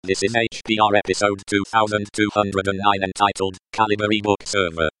This is HPR episode 2209 entitled Calibre eBook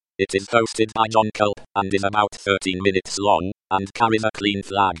Server. It is hosted by John Culp and is about 13 minutes long and carries a clean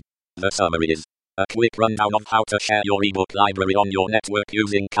flag. The summary is a quick rundown of how to share your ebook library on your network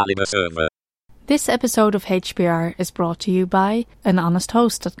using Calibre server. This episode of HPR is brought to you by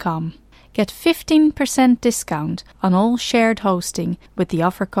anhonesthost.com. Get 15% discount on all shared hosting with the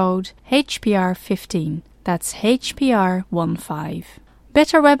offer code HPR15. That's HPR15.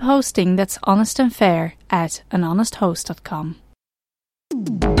 Better web hosting that's honest and fair at anhonesthost.com.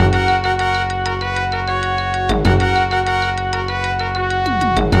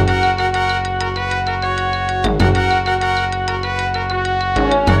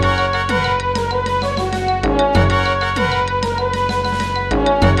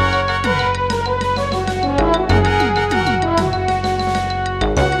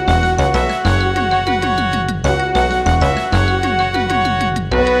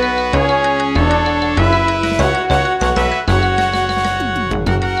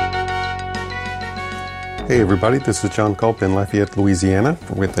 Hey everybody, this is John Culp in Lafayette, Louisiana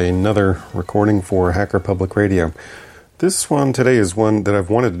with another recording for Hacker Public Radio. This one today is one that I've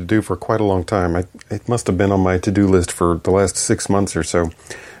wanted to do for quite a long time. It must have been on my to-do list for the last 6 months or so,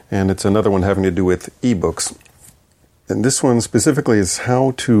 and it's another one having to do with ebooks. And this one specifically is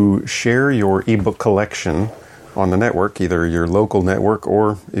how to share your ebook collection on the network, either your local network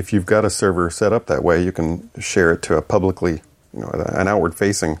or if you've got a server set up that way, you can share it to a publicly, an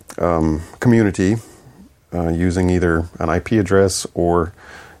outward-facing community. Using either an IP address or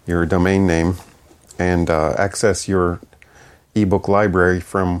your domain name and access your ebook library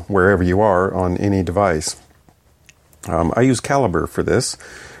from wherever you are on any device. I use Calibre for this.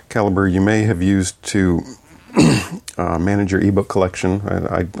 Calibre you may have used to manage your ebook collection.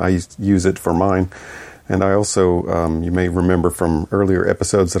 I use it for mine. And I also, you may remember from earlier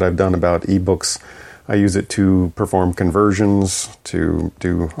episodes that I've done about ebooks, I use it to perform conversions, to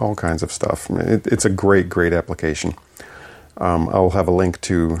do all kinds of stuff. It's a great application. I'll have a link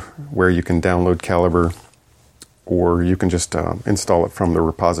to where you can download Calibre, or you can just install it from the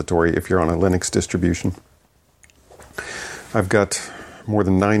repository if you're on a Linux distribution. I've got more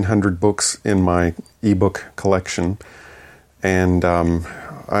than 900 books in my ebook collection, and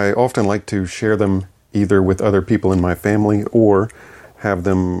I often like to share them either with other people in my family or have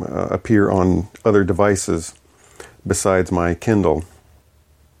them appear on other devices besides my Kindle.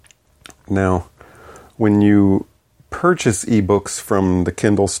 Now, when you purchase ebooks from the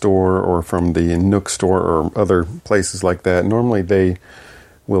Kindle store or from the Nook store or other places like that, normally they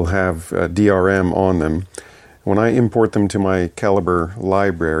will have DRM on them. When I import them to my Calibre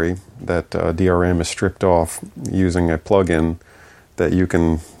library, that DRM is stripped off using a plugin that you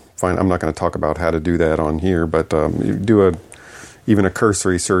can find. I'm not going to talk about how to do that on here, but you do even a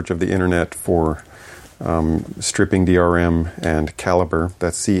cursory search of the internet for stripping DRM and Calibre,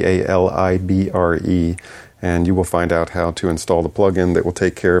 that's Calibre, and you will find out how to install the plugin that will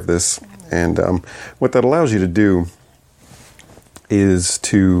take care of this. And what that allows you to do is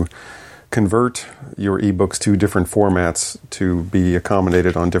to convert your ebooks to different formats to be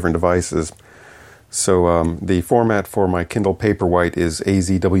accommodated on different devices. So the format for my Kindle Paperwhite is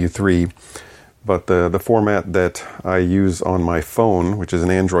AZW3, but the format that I use on my phone, which is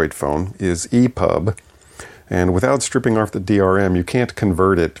an Android phone, is EPUB. And without stripping off the DRM, you can't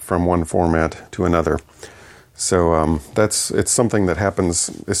convert it from one format to another. So it's something that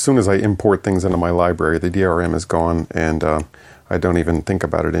happens as soon as I import things into my library. The DRM is gone, and I don't even think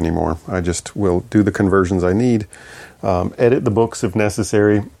about it anymore. I just will do the conversions I need, edit the books if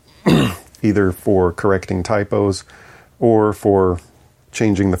necessary, either for correcting typos or for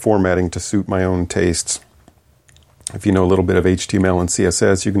changing the formatting to suit my own tastes. If you know a little bit of HTML and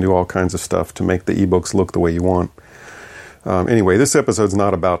CSS, you can do all kinds of stuff to make the ebooks look the way you want. Anyway, this episode's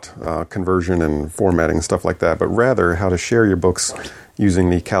not about conversion and formatting and stuff like that, but rather how to share your books using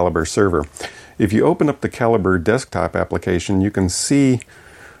the Calibre server. If you open up the Calibre desktop application, you can see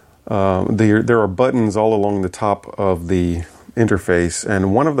there are buttons all along the top of the interface,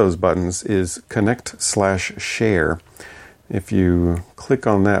 and one of those buttons is Connect/Share. If you click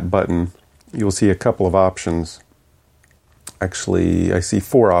on that button, you'll see a couple of options. Actually, I see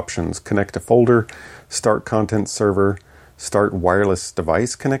 4 options: Connect to Folder, Start Content Server, Start Wireless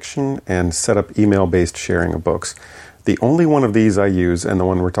Device Connection, and Set up Email-Based Sharing of Books. The only one of these I use, and the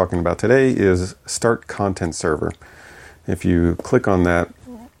one we're talking about today, is Start Content Server. If you click on that,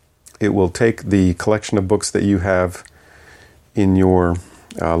 it will take the collection of books that you have in your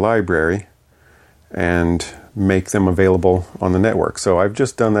library and make them available on the network. So I've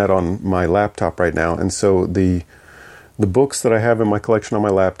just done that on my laptop right now, and so the The books that I have in my collection on my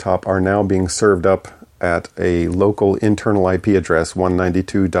laptop are now being served up at a local internal IP address,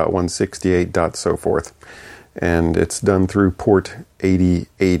 192.168. So forth. And it's done through port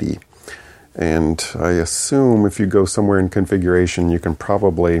 8080. And I assume if you go somewhere in configuration, you can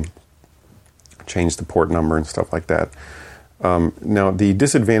probably change the port number and stuff like that. Now, the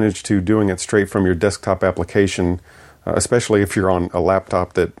disadvantage to doing it straight from your desktop application, especially if you're on a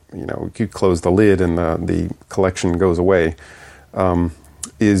laptop that, you close the lid and the collection goes away,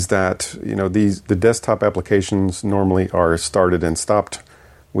 is that, the desktop applications normally are started and stopped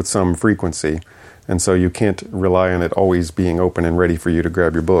with some frequency. And so you can't rely on it always being open and ready for you to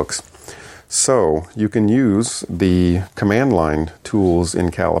grab your books. So you can use the command line tools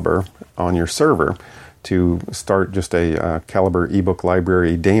in Calibre on your server to start just a Calibre eBook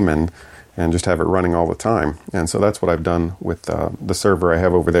library daemon and just have it running all the time. And so that's what I've done with the server I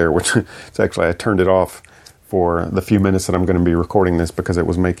have over there, which it's actually, I turned it off for the few minutes that I'm going to be recording this because it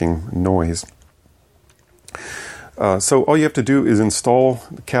was making noise. So all you have to do is install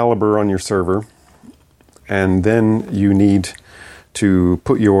Calibre on your server, and then you need to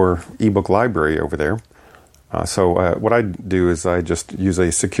put your ebook library over there. So what I do is I just use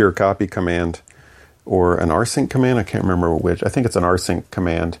a secure copy command or an rsync command. I can't remember which. I think it's an rsync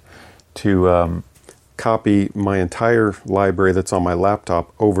command to copy my entire library that's on my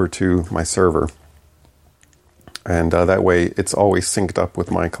laptop over to my server. And that way it's always synced up with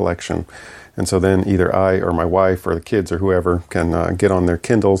my collection. And so then either I or my wife or the kids or whoever can get on their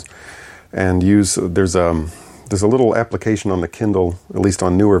Kindles and use, there's a little application on the Kindle, at least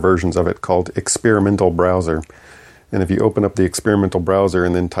on newer versions of it, called Experimental Browser. And if you open up the Experimental Browser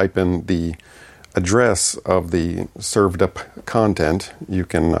and then type in the address of the served up content, you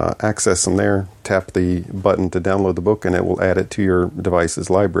can access them there, tap the button to download the book, and it will add it to your device's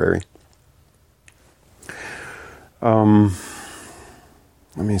library.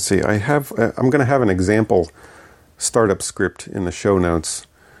 Let me see. I'm going to have an example startup script in the show notes.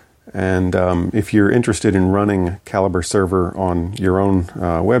 And if you're interested in running Calibre server on your own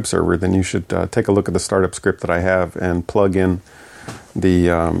web server, then you should take a look at the startup script that I have and plug in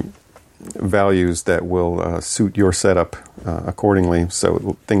the values that will suit your setup accordingly.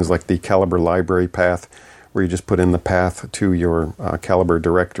 So things like the Calibre library path, where you just put in the path to your Calibre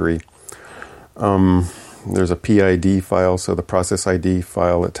directory. There's a PID file, so the process ID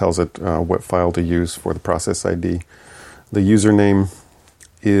file, it tells it what file to use for the process ID. The username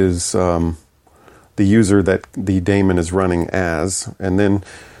is the user that the daemon is running as. And then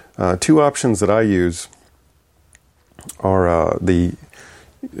two options that I use are I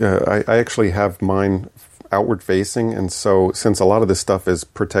actually have mine outward facing, and so since a lot of this stuff is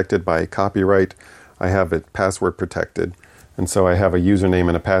protected by copyright, I have it password protected. And so I have a username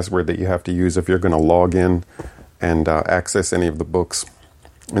and a password that you have to use if you're going to log in and access any of the books.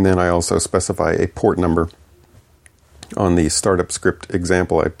 And then I also specify a port number. On the startup script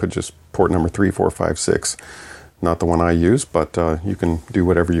example, I put just port number 3456. Not the one I use, but you can do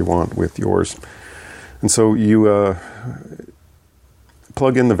whatever you want with yours. And so you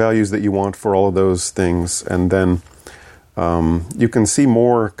plug in the values that you want for all of those things, and then you can see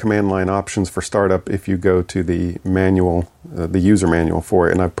more command line options for startup if you go to the manual, the user manual for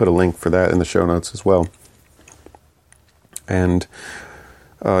it, and I've put a link for that in the show notes as well. And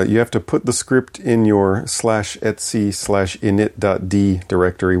you have to put the script in your /etc/init.d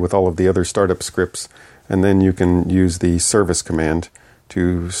directory with all of the other startup scripts, and then you can use the service command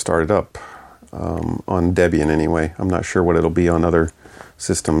to start it up on Debian anyway. I'm not sure what it'll be on other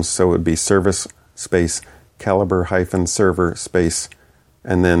systems, so it would be service space Calibre-server space,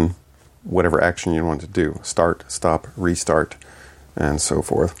 and then whatever action you want to do. Start, stop, restart, and so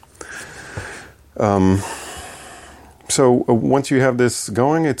forth. So once you have this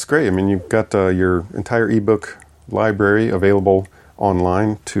going, it's great. I mean, you've got your entire ebook library available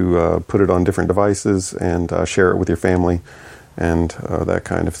online to put it on different devices and share it with your family and that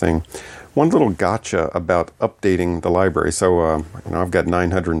kind of thing. One little gotcha about updating the library. So, I've got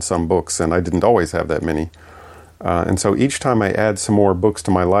 900 and some books, and I didn't always have that many. And so each time I add some more books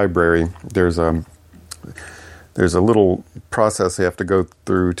to my library, there's a little process I have to go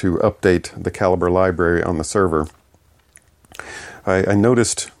through to update the Calibre library on the server. I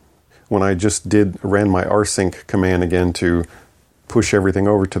noticed when I just ran my rsync command again to push everything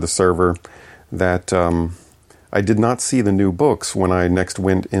over to the server that I did not see the new books when I next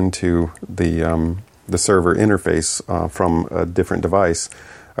went into the server interface from a different device.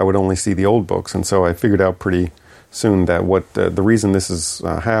 I would only see the old books, and so I figured out pretty soon that what the reason this is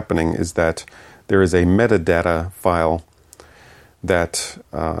happening is that there is a metadata file that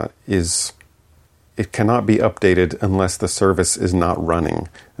is it cannot be updated unless the service is not running.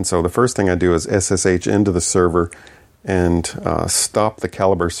 And so the first thing I do is SSH into the server and stop the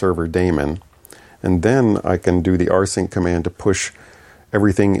Calibre server daemon. And then I can do the rsync command to push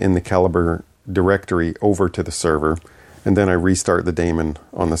everything in the Calibre directory over to the server. And then I restart the daemon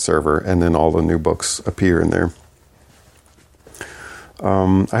on the server, and then all the new books appear in there.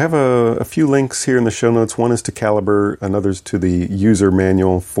 I have a few links here in the show notes. One is to Calibre, another's to the user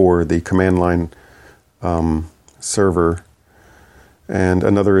manual for the command line server, and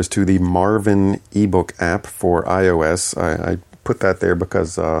another is to the Marvin eBook app for iOS. I put that there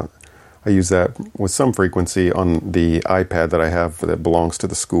because I use that with some frequency on the iPad that I have that belongs to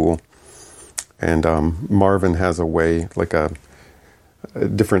the school. And Marvin has a way, like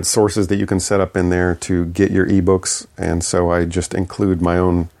different sources that you can set up in there to get your ebooks. And so I just include my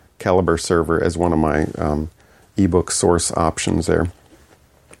own Calibre server as one of my ebook source options there.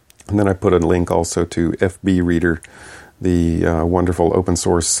 And then I put a link also to FB Reader, the wonderful open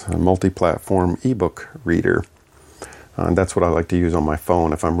source multi-platform ebook reader. That's what I like to use on my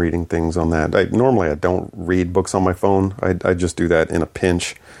phone if I'm reading things on that. Normally I don't read books on my phone. I just do that in a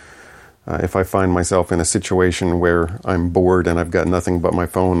pinch. If I find myself in a situation where I'm bored and I've got nothing but my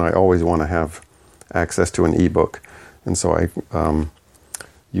phone, I always want to have access to an ebook. And so I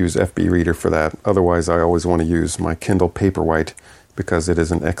use FB Reader for that. Otherwise, I always want to use my Kindle Paperwhite because it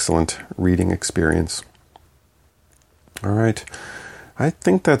is an excellent reading experience. All right. I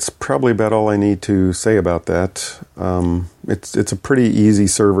think that's probably about all I need to say about that. It's a pretty easy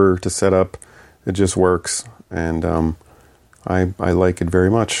server to set up. It just works, and I like it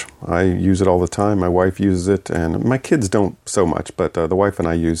very much. I use it all the time. My wife uses it, and my kids don't so much, but the wife and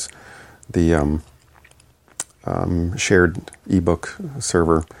I use the shared ebook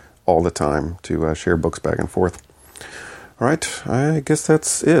server all the time to share books back and forth. All right, I guess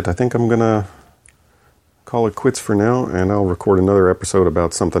that's it. I think I'm going to call it quits for now, and I'll record another episode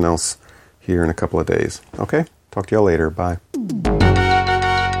about something else here in a couple of days. Okay? Talk to y'all later. Bye.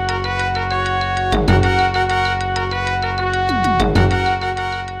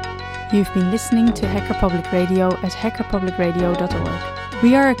 You've been listening to Hacker Public Radio at hackerpublicradio.org.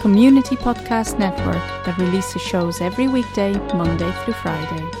 We are a community podcast network that releases shows every weekday, Monday through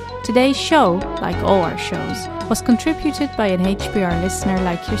Friday. Today's show, like all our shows, was contributed by an HPR listener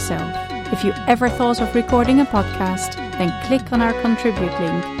like yourself. If you ever thought of recording a podcast, then click on our contribute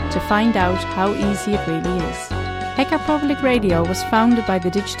link to find out how easy it really is. Hacker Public Radio was founded by the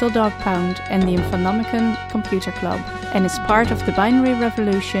Digital Dog Pound and the Infonomicon Computer Club and is part of the binary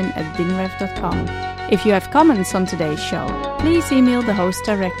revolution at binrev.com. If you have comments on today's show, please email the host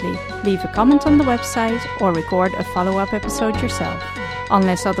directly, leave a comment on the website, or record a follow-up episode yourself.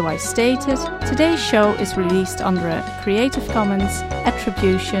 Unless otherwise stated, today's show is released under a Creative Commons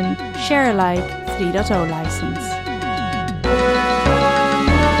Attribution Share Alike 3.0 license.